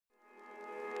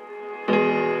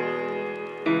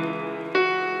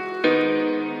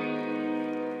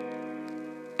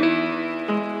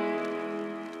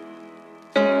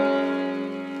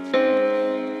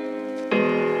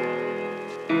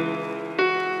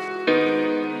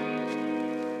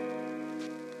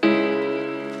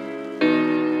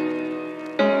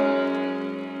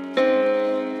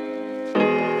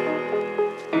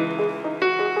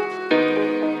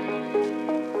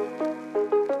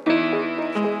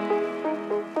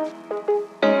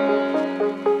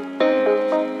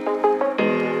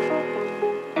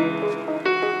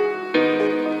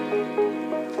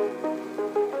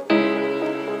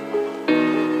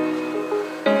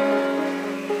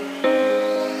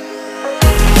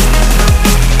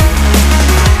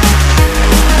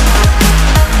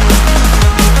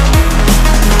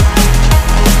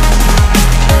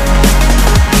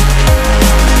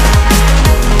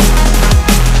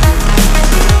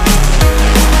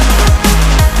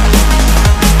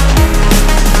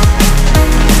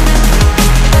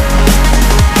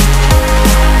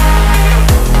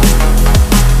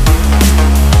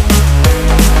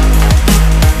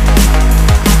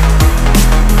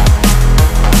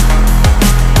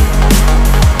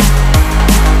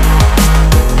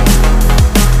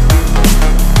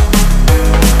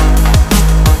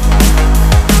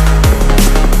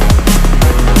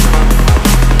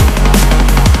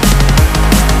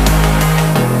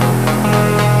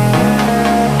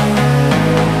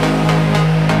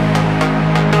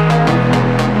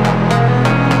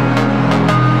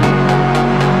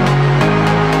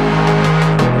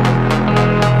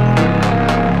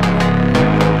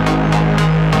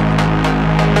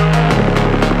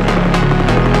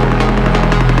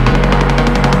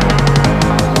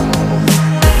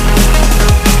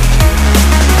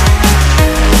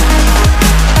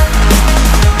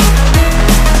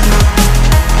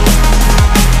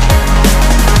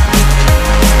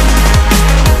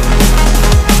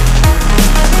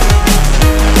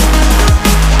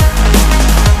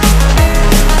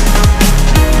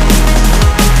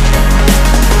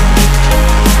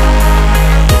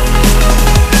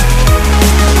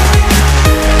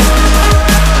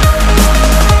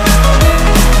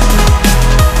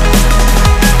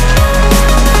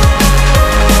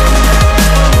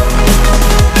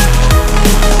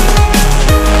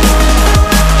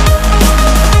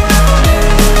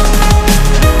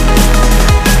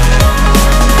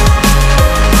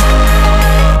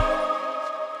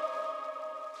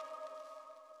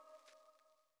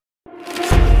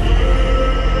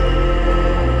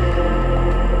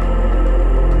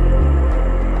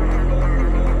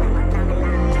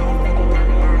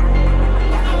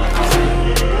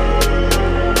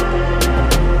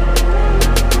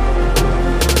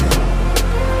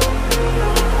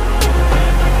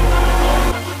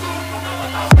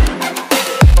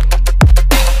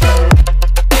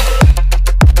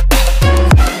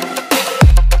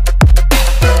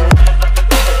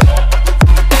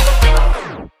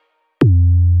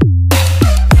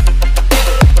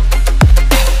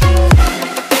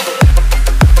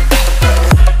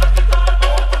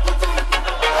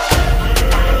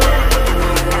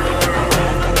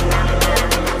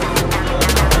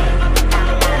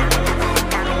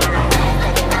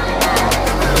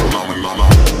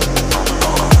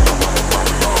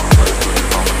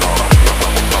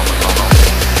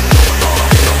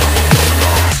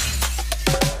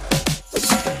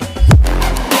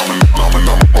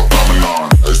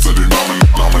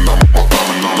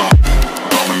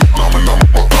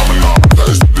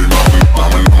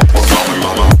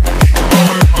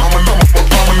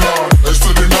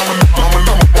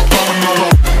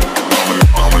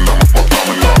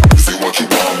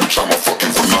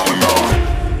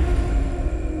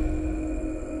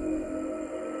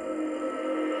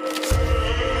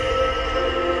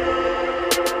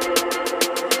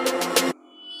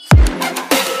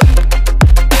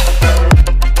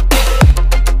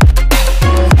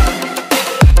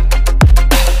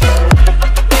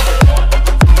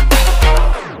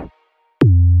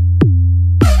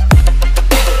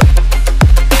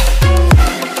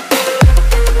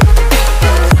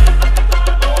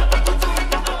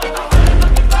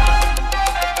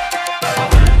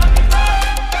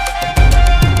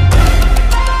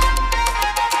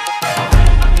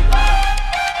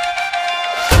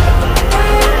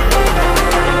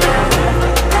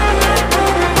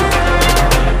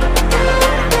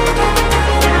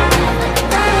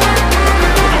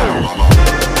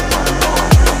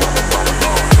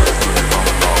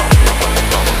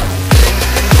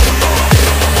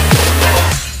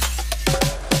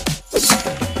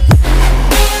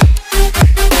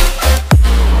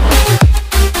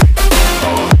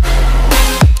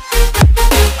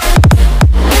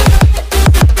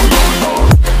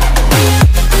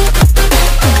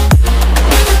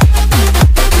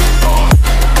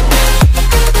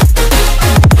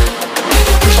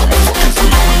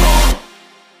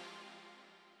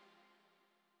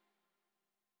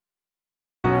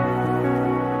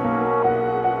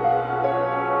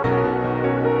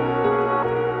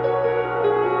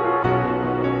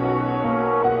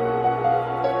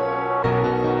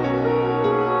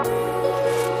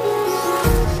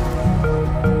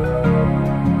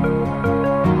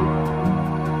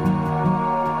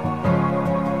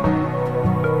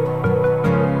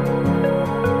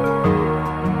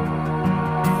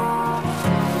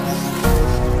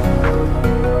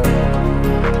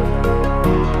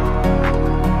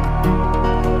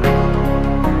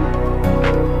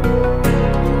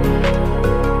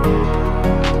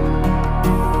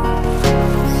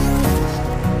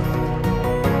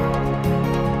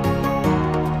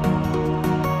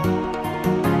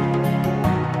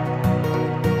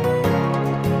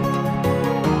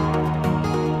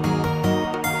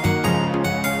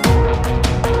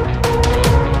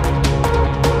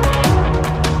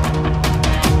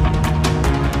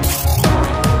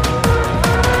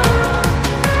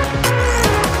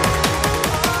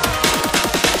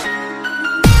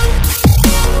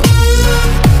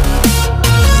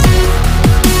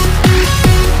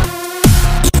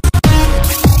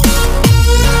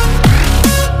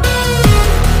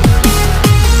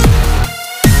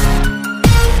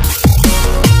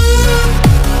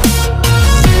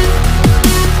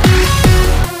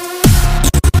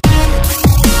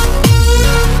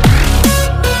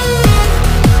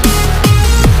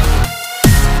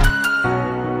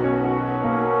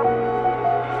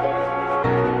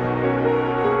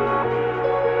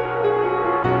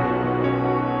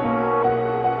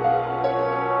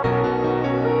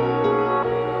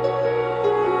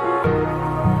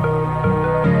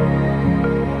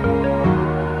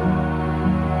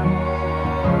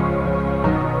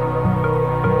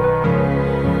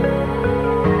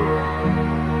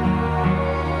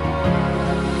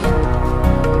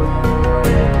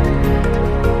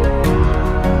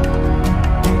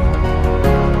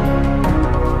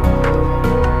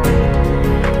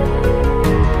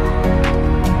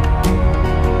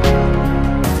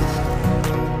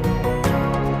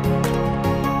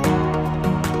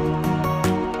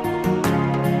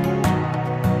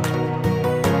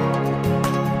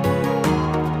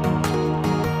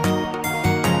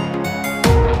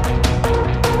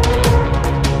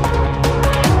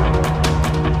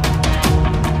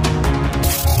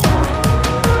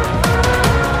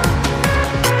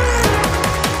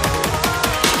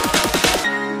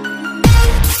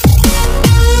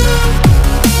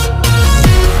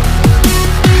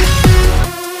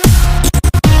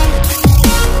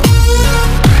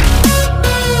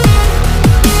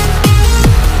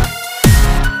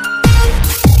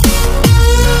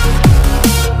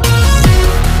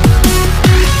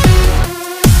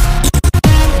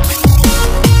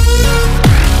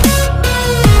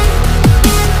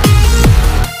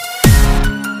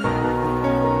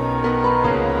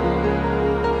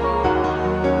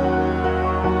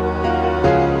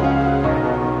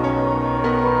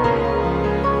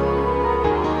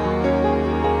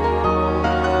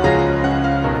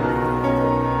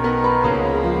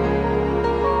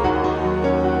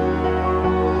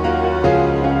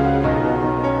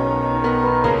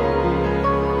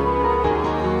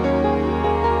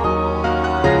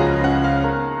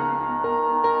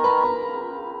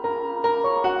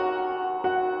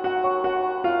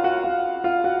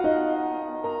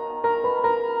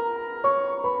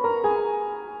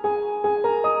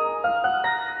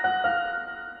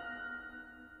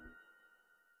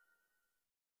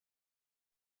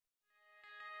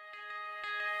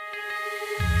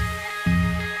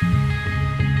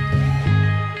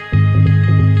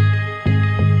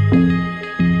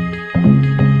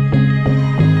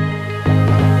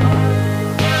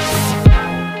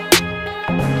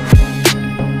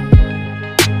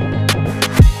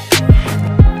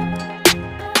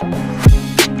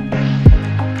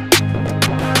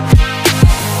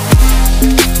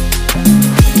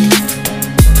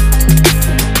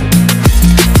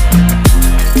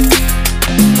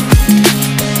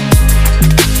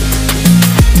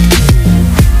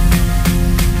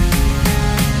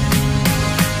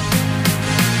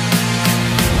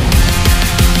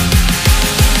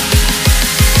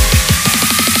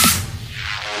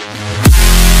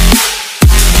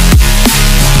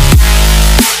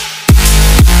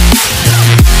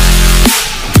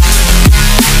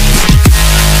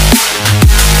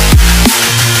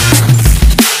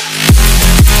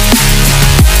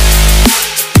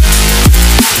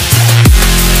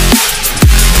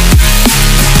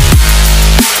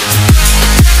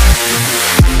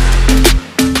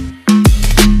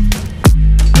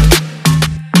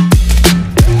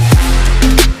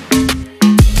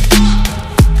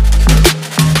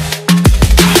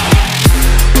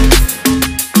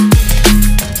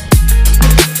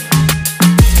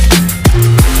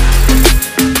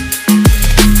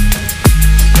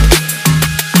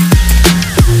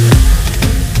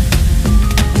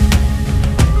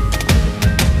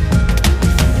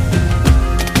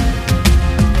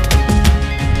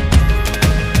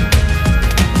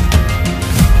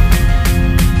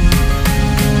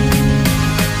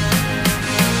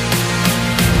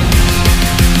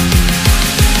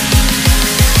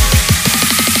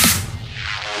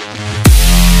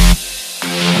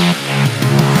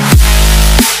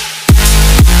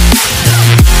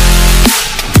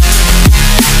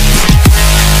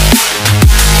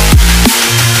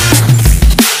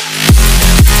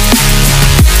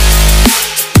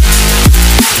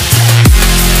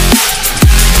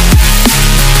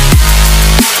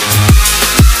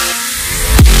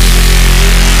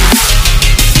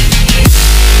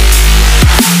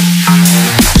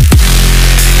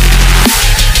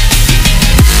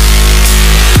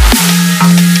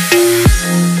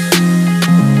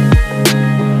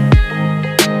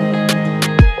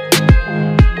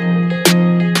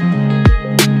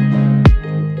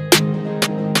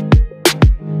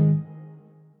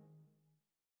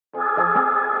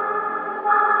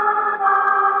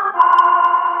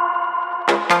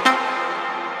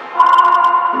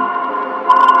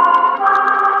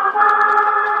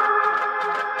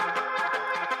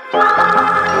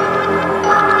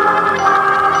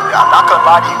I'm not gonna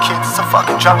lie to you kids, it's a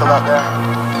fucking jungle out there.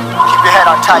 Keep your head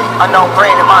on tight, unknown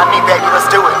brain and mind me, baby,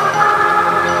 let's do it.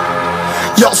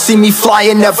 Y'all see me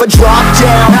flying, never drop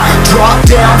down,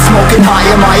 smoking high,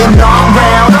 I am not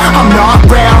round, I'm not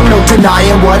round, no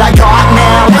denying what I got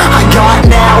now,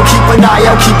 keep an eye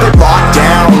out, keep it locked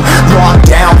down,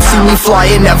 see me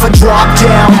flying, never drop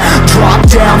down,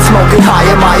 smoking high,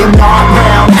 I am not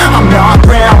round, I'm not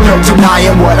round, no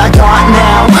denying what I got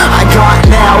now,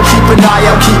 keep an eye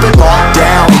out, keep it locked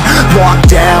down,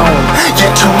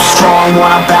 you're too strong,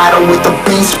 wanna battle with the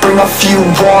beast, bring a few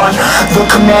on, the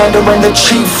commander and the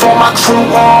chief for my crew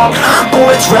on.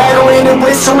 Bullets rattling and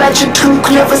whistle at your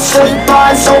toque. Never sleep,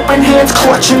 eyes open, hands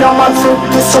clutching on my loop.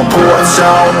 It's a war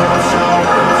zone.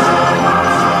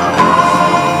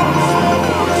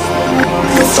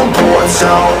 It's a war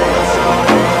zone.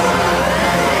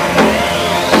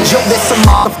 Yo, this a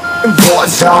motherfucking war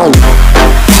zone.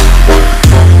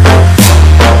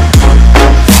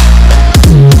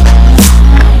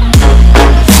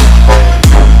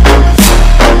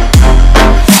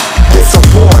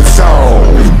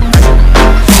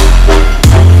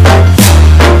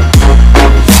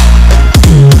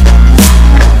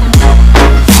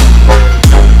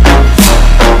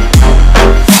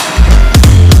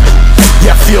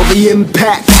 Feel the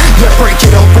impact, yeah, break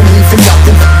it open, leaving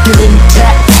nothing f***ing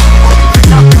intact.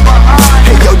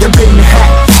 Hey yo, you been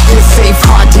hacked, you're safe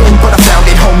hiding, but I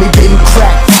found it, homie, been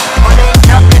cracked.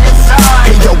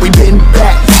 Hey yo, we been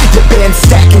back, your band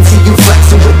stacking, see you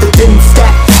flexing with the thin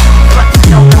stack.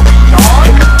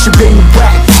 Hey, you been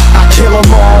whacked, I kill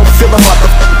them all, feel a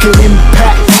motherfucking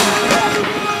impact.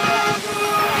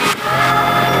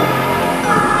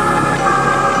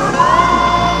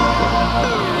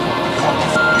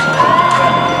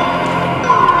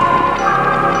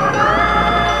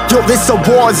 Yo, this a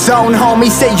war zone,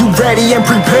 homie, say you ready and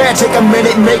prepared. Take a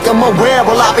minute, make them aware.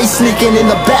 Well, I be sneaking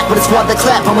in the back, but it's one to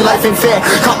clap, homie, life ain't fair.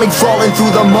 Caught me crawling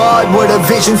through the mud, where the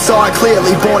vision saw it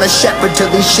clearly. Born a shepherd to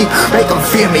these sheep, make them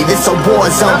fear me. This a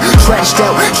war zone, trashed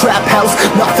out, trap house,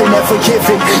 nothing ever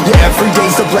given. Yeah, every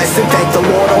day's a blessing, thank the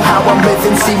Lord, oh how I'm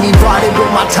living. See me riding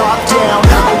with my top down,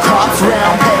 oh cops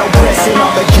round, pedal pressing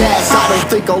on the gas. I don't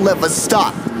think I'll ever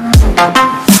stop.